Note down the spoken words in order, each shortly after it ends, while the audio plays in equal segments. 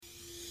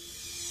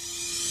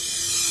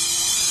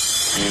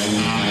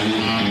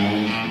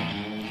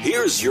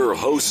Here's your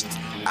host,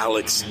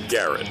 Alex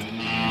Garrett.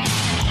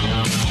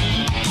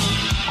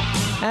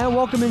 And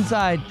welcome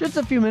inside. Just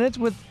a few minutes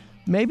with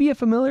maybe a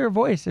familiar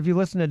voice if you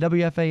listen to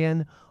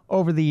WFAN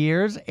over the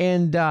years.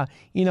 And,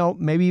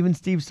 maybe even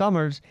Steve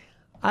Summers.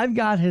 I've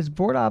got his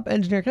board op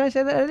engineer. Can I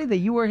say that, Eddie, that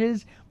you were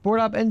his board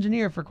op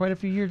engineer for quite a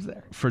few years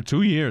there? For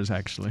 2 years,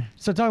 actually.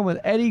 So talking with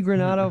Eddie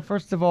Granado,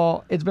 first of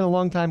all, it's been a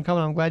long time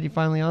coming. I'm glad you're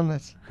finally on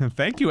this.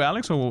 Thank you,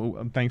 Alex.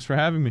 Well, thanks for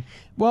having me.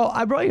 Well,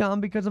 I brought you on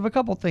because of a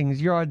couple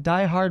things. You're a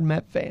diehard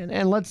Met fan,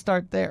 and let's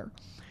start there.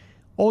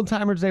 Old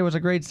Timers Day was a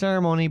great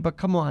ceremony, but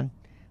come on.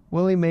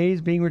 Willie Mays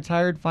being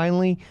retired,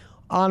 finally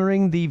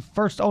honoring the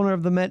first owner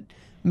of the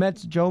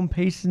Mets, Joe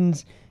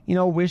Payson's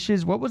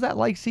wishes. What was that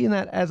like seeing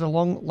that as a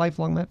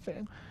lifelong Met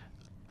fan?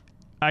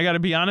 I got to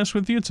be honest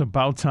with you, it's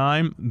about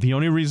time. The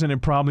only reason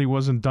it probably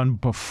wasn't done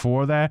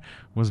before that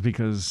was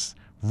because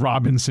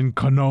Robinson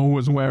Cano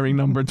was wearing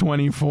number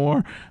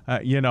 24.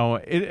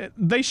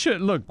 They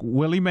should. Look,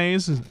 Willie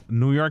Mays is a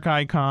New York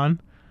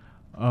icon.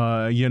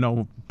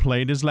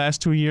 Played his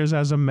last 2 years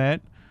as a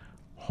Met.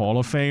 Hall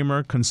of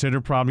Famer,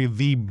 considered probably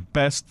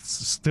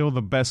still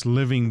the best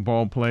living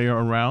ball player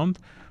around.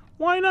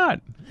 Why not?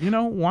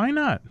 Why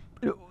not?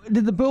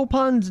 Did the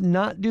Wilpons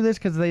not do this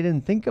because they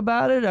didn't think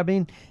about it? I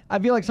mean, I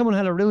feel like someone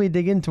had to really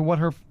dig into what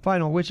her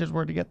final wishes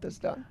were to get this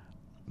done.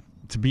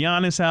 To be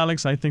honest,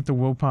 Alex, I think the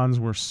Wilpons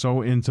were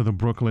so into the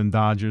Brooklyn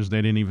Dodgers,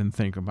 they didn't even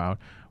think about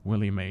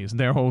Willie Mays.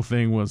 Their whole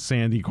thing was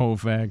Sandy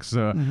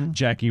Koufax,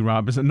 Jackie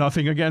Robinson.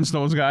 Nothing against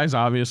those guys,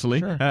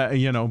 obviously,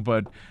 sure.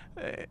 But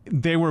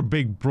they were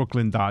big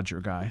Brooklyn Dodger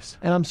guys.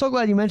 And I'm so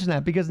glad you mentioned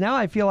that because now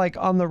I feel like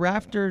on the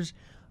rafters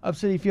of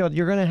Citi Field,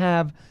 you're going to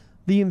have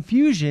the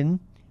infusion,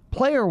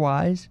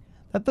 player-wise,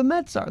 that the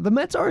Mets are. The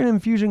Mets are an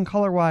infusion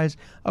color-wise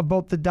of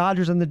both the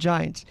Dodgers and the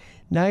Giants.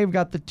 Now you've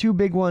got the two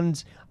big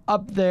ones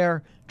up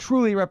there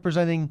truly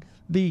representing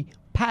the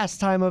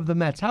pastime of the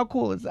Mets. How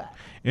cool is that?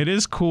 It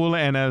is cool,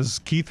 and as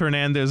Keith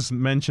Hernandez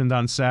mentioned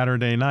on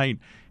Saturday night,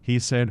 he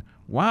said,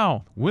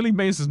 wow, Willie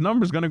Mays'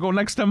 number is going to go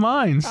next to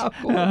mine. How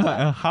cool is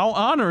that? How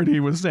honored he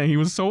was saying. He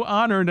was so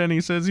honored, and he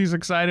says he's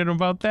excited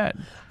about that.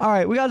 All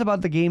right, we got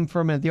about the game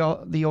for a minute,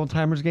 the Old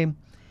Timers game.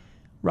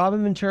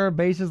 Robin Ventura,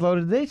 bases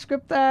loaded. Did they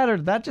script that, or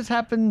did that just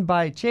happen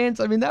by chance?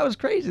 I mean, that was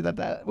crazy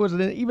that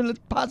wasn't even a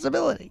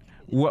possibility.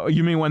 Well,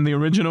 you mean when the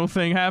original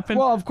thing happened?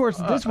 Well, of course,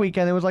 this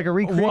weekend it was like a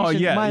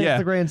recreation minus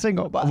the grand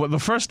single. But. Well, the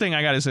first thing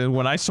I got to say,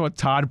 when I saw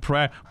Todd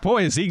Pratt,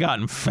 boy, has he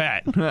gotten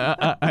fat.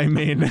 I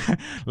mean,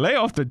 lay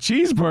off the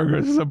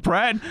cheeseburgers,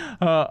 Pratt.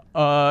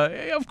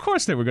 Of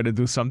course they were going to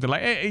do something.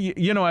 Like,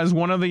 as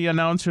one of the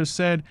announcers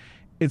said,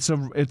 it's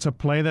a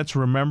play that's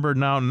remembered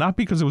now, not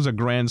because it was a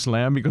grand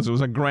slam, because it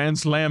was a grand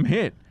slam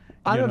hit.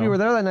 I don't know if you were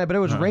there that night, but it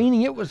was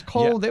raining, it was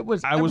cold, it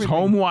was everything. I was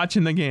home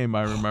watching the game,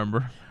 I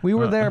remember. We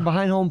were there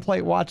behind home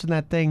plate watching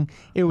that thing.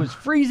 It was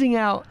freezing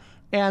out,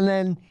 and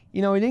then,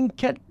 he didn't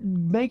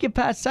make it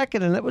past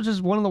second, and that was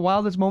just one of the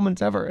wildest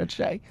moments ever at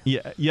Shea.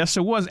 Yeah, yes,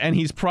 it was, and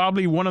he's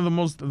probably one of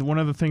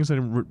the things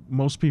that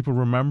most people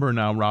remember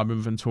now, Robin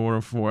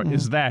Ventura, for,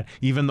 is that,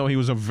 even though he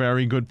was a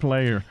very good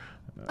player.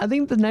 I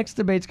think the next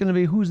debate's going to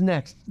be who's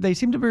next. They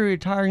seem to be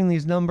retiring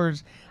these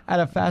numbers at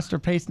a faster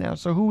pace now,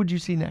 so who would you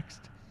see next?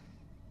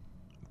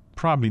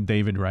 Probably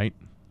David Wright.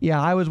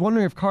 Yeah, I was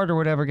wondering if Carter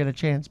would ever get a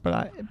chance,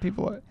 but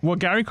people are... Well,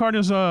 Gary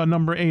Carter's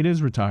number 8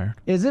 is retired.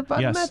 Is it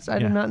by the Mets? I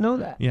did not know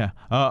that. Yeah.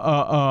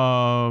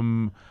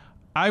 I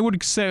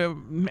would say,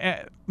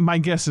 my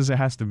guess is it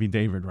has to be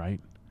David Wright.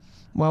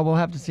 Well, we'll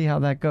have to see how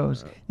that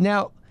goes.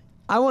 Now,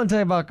 I want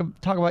to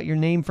talk about your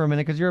name for a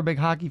minute because you're a big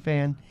hockey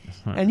fan.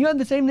 And you had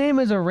the same name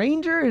as a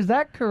Ranger, is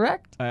that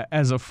correct?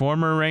 As a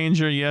former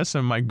Ranger, yes,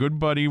 and my good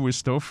buddy, we're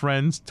still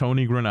friends,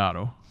 Tony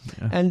Granado.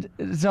 Yeah. And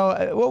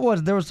so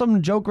there was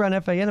some joke around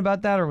FAN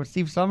about that, or with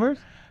Steve Summers?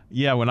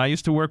 Yeah, when I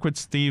used to work with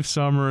Steve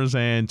Summers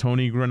and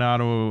Tony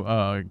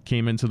Granado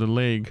came into the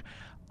league,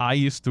 I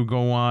used to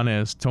go on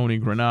as Tony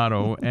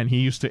Granado, and he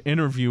used to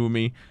interview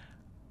me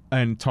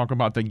and talk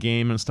about the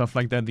game and stuff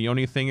like that. The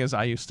only thing is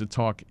I used to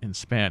talk in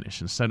Spanish.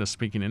 Instead of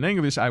speaking in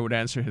English, I would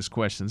answer his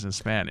questions in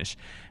Spanish.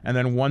 And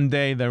then one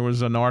day there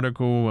was an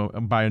article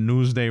by a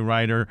Newsday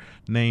writer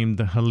named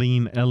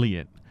Helene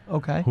Elliott,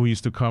 who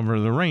used to cover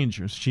the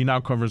Rangers. She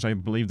now covers, I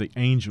believe, the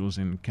Angels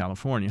in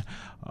California.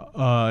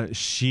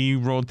 She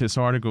wrote this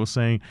article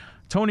saying,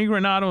 Tony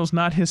Granado is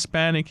not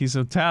Hispanic. He's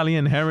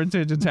Italian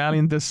heritage,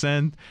 Italian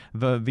descent.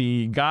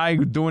 The guy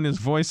doing his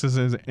voice is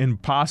an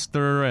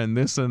imposter and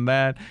this and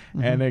that.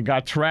 Mm-hmm. And it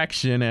got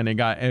traction, and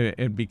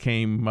it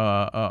became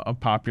a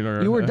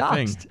popular You were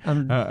thing.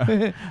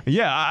 doxxed.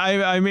 Yeah,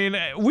 I mean,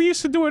 we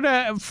used to do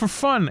it for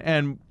fun.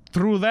 And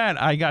through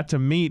that, I got to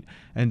meet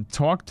and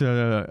talk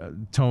to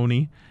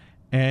Tony.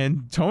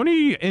 And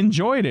Tony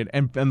enjoyed it.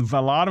 And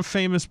a lot of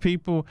famous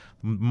people,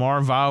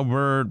 Marv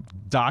Albert,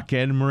 Doc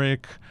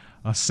Emmerich,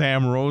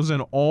 Sam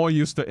Rosen, all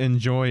used to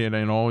enjoy it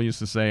and all used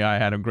to say I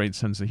had a great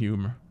sense of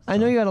humor. So. I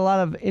know you had a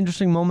lot of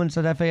interesting moments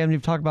at FAM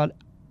you've talked about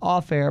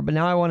off air, but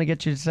now I want to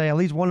get you to say at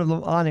least one of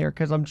them on air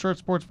because I'm sure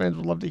sports fans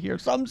would love to hear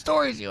some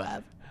stories you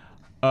have.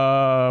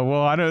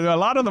 Well, I don't, a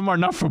lot of them are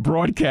not for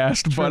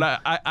broadcast, Sure.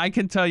 but I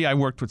can tell you I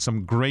worked with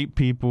some great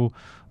people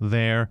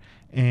there,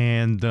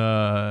 and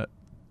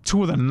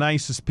two of the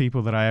nicest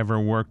people that I ever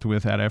worked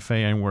with at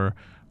FAN were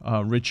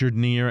Richard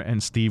Neer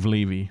and Steve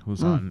Levy,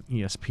 who's on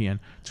ESPN.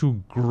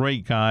 Two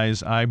great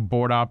guys. I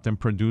board opped and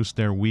produced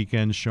their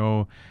weekend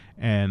show,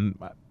 and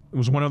it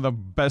was one of the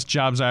best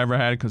jobs I ever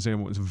had because it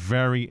was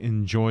very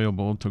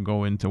enjoyable to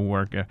go into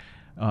work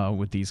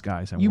with these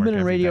guys. And You've work been in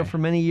every radio day. for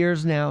many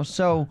years now,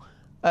 so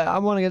I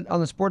want to get on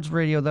the sports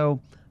radio, though.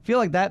 I feel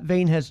like that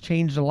vein has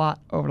changed a lot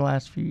over the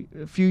last few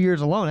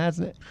years alone,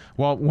 hasn't it?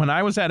 Well, when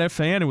I was at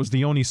FAN, it was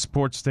the only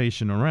sports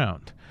station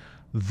around.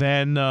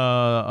 Then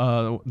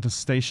the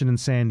station in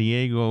San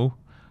Diego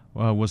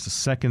was the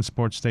second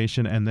sports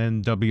station, and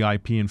then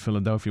WIP in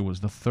Philadelphia was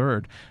the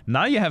third.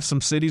 Now you have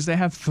some cities that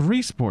have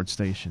 3 sports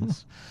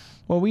stations.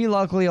 Well, we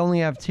luckily only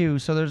have 2,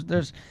 so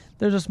there's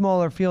a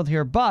smaller field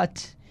here,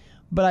 but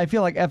I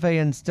feel like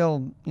FAN's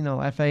still,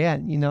 FAN,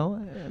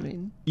 I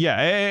mean.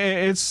 Yeah,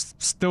 it's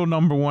still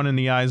number one in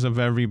the eyes of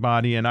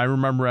everybody. And I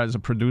remember as a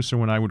producer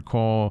when I would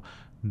call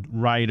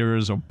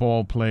writers or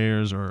ball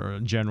players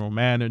or general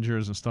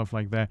managers and stuff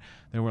like that,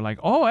 they were like,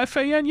 "Oh,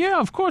 FAN, yeah,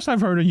 of course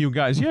I've heard of you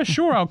guys. Yeah,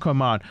 sure, I'll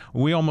come on."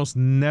 We almost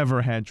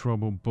never had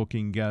trouble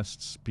booking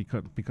guests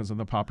because of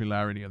the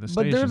popularity of the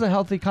station. But there's a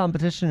healthy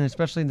competition,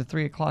 especially in the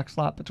 3 o'clock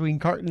slot between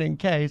Carton and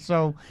Kay,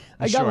 so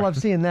I gotta Sure. love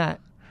seeing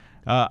that.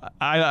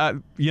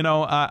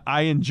 I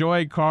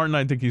enjoy Carton.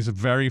 I think he's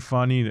very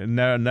funny.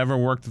 Never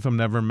worked with him,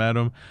 never met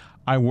him.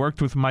 I worked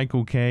with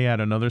Michael Kay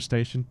at another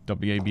station,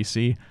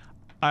 WABC.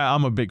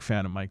 I'm a big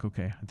fan of Michael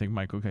Kay. I think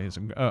Michael Kay is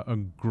a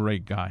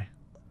great guy.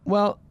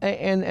 Well,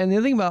 and the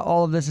other thing about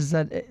all of this is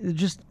that it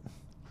just,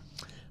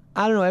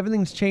 I don't know,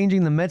 everything's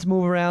changing. The Mets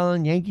move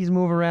around, Yankees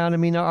move around. I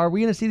mean, are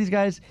we going to see these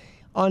guys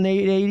on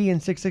 880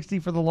 and 660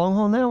 for the long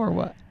haul now, or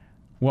what?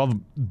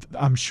 Well,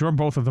 I'm sure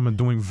both of them are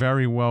doing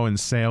very well in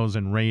sales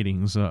and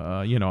ratings.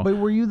 But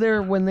were you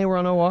there when they were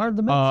on OR,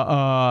 the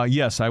Mets?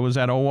 Yes, I was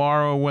at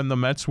OR when the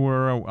Mets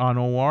were on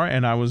OR,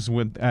 and I was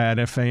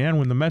at FAN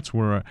when the Mets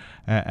were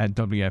at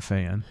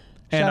WFAN.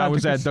 And I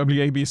was at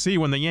WABC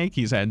when the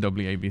Yankees had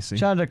WABC.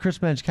 Shout out to Chris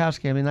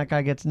Majkowski. I mean, that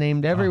guy gets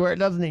named everywhere,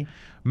 doesn't he?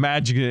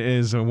 Magic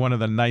is one of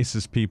the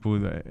nicest people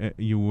that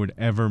you would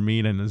ever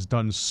meet, and has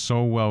done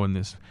so well in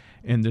this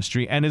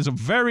industry, and is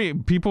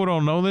people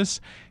don't know this,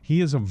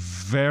 he is a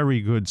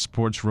very good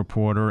sports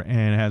reporter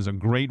and has a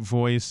great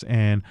voice.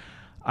 And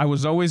I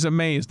was always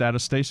amazed at a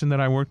station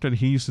that I worked at,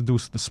 he used to do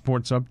the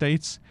sports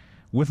updates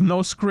with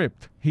no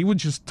script. He would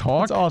just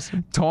talk. That's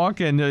awesome.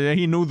 Talk, and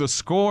he knew the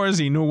scores,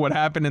 he knew what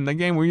happened in the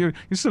game. We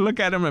used to look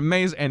at him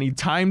amazed, and he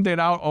timed it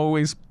out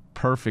always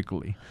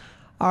perfectly.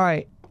 All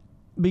right,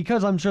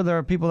 because I'm sure there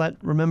are people that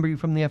remember you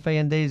from the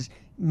FAN days,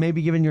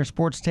 maybe given your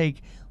sports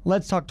take,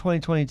 let's talk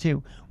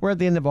 2022. We're at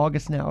the end of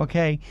August now,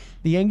 okay?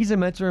 The Yankees and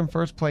Mets are in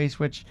first place,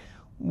 which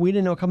we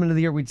didn't know coming into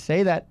the year we'd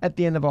say that at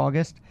the end of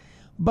August.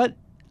 But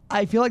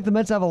I feel like the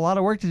Mets have a lot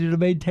of work to do to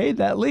maintain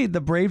that lead. The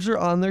Braves are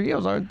on their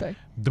heels, aren't they?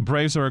 The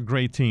Braves are a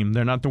great team.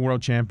 They're not the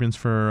world champions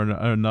for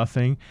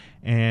nothing,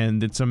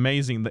 and it's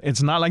amazing.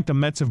 It's not like the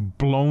Mets have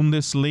blown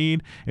this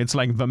lead. It's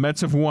like the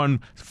Mets have won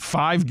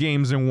 5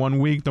 games in 1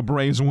 week. The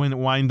Braves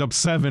wind up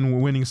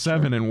winning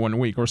 7 in 1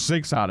 week, or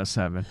 6 out of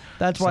 7.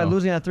 That's why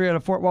losing at 3 out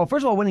of 4. Well,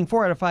 first of all, winning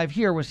 4 out of 5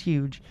 here was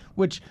huge,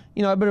 which,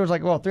 everybody was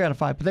like, well, 3 out of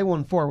 5, but they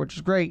won 4, which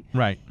is great.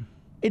 Right.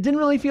 It didn't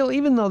really feel,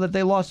 even though that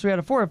they lost 3 out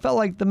of 4, it felt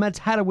like the Mets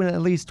had to win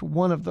at least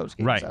one of those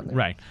games.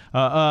 Right.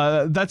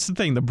 That's the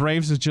thing. The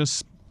Braves is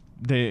just,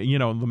 the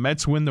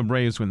Mets win, the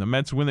Braves win. The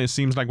Mets win. It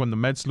seems like when the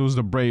Mets lose,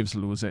 the Braves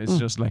lose. It's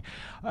just like,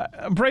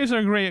 Braves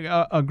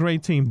are a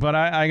great team. But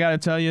I got to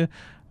tell you,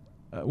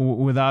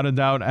 without a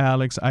doubt,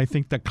 Alex, I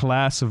think the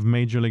class of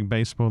Major League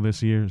Baseball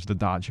this year is the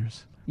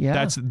Dodgers.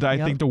 Yeah. I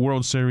think the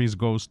World Series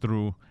goes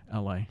through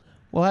L.A.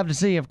 We'll have to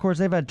see. Of course,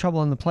 they've had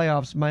trouble in the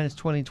playoffs, minus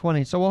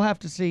 2020. So we'll have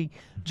to see.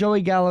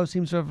 Joey Gallo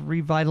seems to have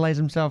revitalized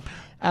himself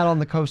out on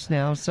the coast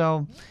now.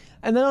 So,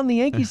 and then on the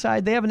Yankee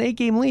side, they have an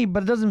 8-game lead,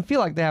 but it doesn't feel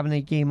like they have an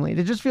 8-game lead.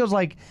 It just feels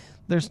like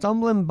they're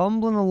stumbling,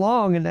 bumbling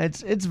along, and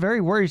it's very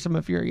worrisome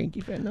if you're a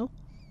Yankee fan, no?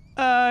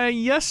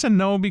 Yes and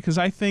no, because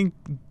I think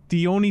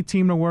the only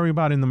team to worry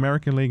about in the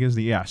American League is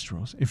the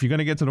Astros. If you're going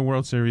to get to the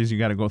World Series, you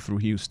got to go through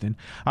Houston.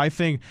 I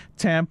think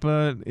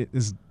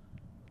Tampa's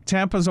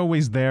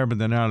always there, but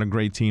they're not a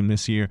great team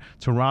this year.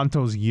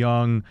 Toronto's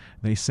young.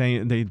 They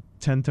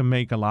tend to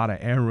make a lot of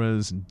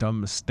errors and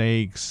dumb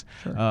mistakes.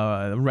 Sure.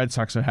 The Red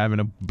Sox are having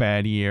a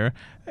bad year.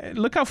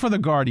 Look out for the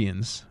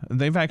Guardians.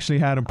 They've actually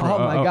had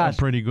a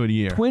pretty good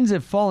year. Twins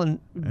have fallen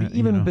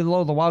even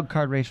below the wild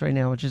card race right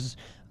now, which is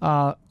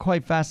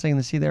quite fascinating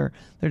to see their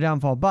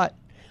downfall. But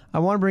I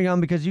want to bring on,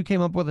 because you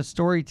came up with a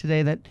story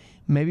today that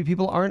maybe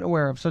people aren't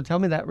aware of. So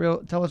tell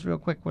us real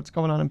quick what's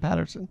going on in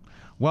Patterson.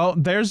 Well,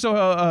 there's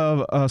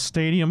a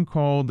stadium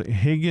called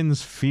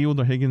Higgins Field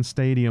or Higgins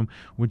Stadium,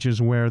 which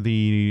is where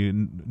the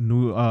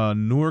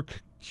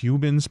Newark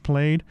Cubans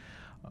played,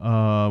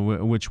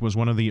 which was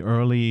one of the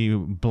early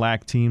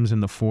black teams in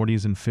the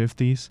 40s and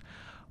 50s.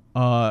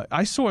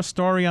 I saw a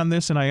story on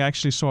this, and I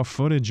actually saw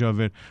footage of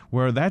it,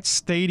 where that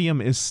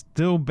stadium is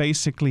still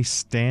basically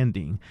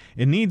standing.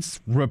 It needs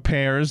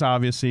repairs,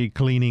 obviously,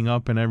 cleaning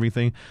up and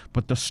everything,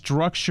 but the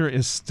structure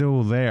is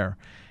still there.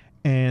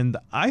 And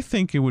I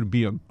think it would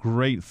be a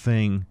great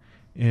thing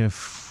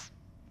if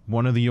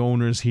one of the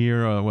owners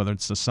here, whether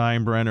it's the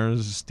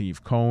Steinbrenners,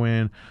 Steve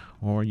Cohen,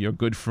 or your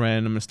good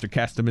friend, Mr.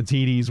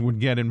 Castamatidis, would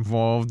get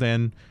involved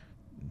and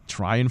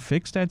try and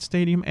fix that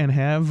stadium and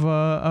have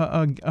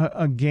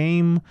a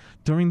game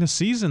during the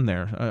season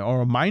there,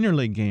 or a minor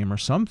league game or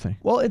something.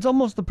 Well, it's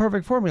almost the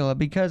perfect formula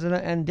because,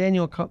 and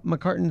Daniel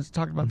McCartan's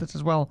talked about this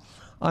as well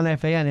on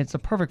FAN, it's a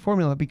perfect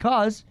formula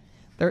because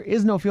there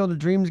is no Field of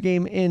Dreams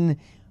game in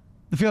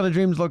the Field of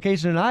Dreams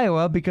location in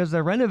Iowa because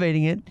they're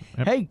renovating it.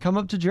 Yep. Hey, come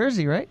up to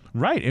Jersey, right?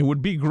 Right. It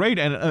would be great.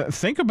 And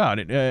think about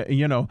it.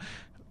 It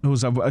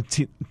was a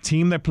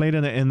team that played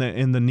in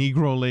the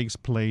Negro Leagues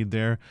played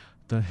there.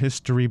 The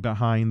history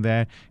behind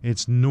that.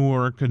 It's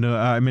Newark,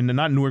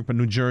 not Newark, but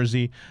New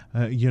Jersey,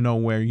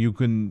 where you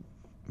can,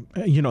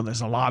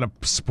 there's a lot of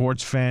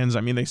sports fans. I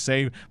mean, they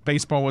say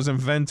baseball was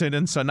invented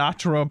in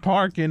Sinatra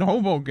Park in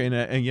Hoboken,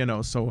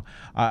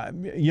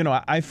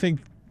 I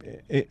think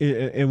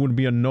it would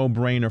be a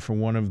no-brainer for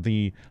one of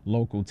the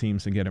local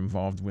teams to get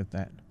involved with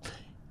that.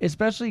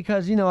 Especially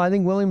because, I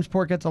think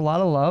Williamsport gets a lot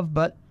of love,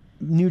 but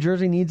New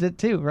Jersey needs it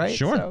too, right?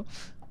 Sure. So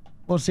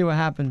we'll see what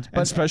happens.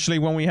 But especially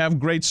when we have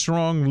great,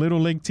 strong Little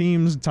League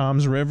teams,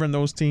 Tom's River, and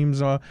those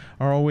teams are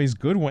always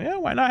good. Well, yeah,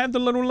 why not have the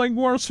Little League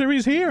World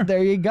Series here?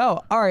 There you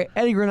go. All right,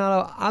 Eddie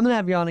Granado, I'm going to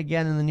have you on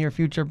again in the near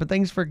future, but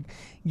thanks for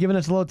giving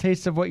us a little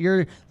taste of what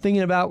you're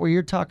thinking about, what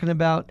you're talking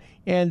about,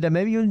 and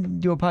maybe you can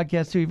do a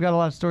podcast too. You've got a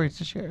lot of stories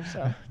to share.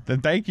 So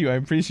Thank you. I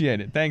appreciate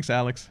it. Thanks,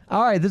 Alex.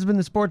 All right, this has been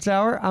the Sports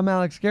Hour. I'm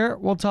Alex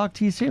Garrett. We'll talk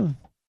to you soon.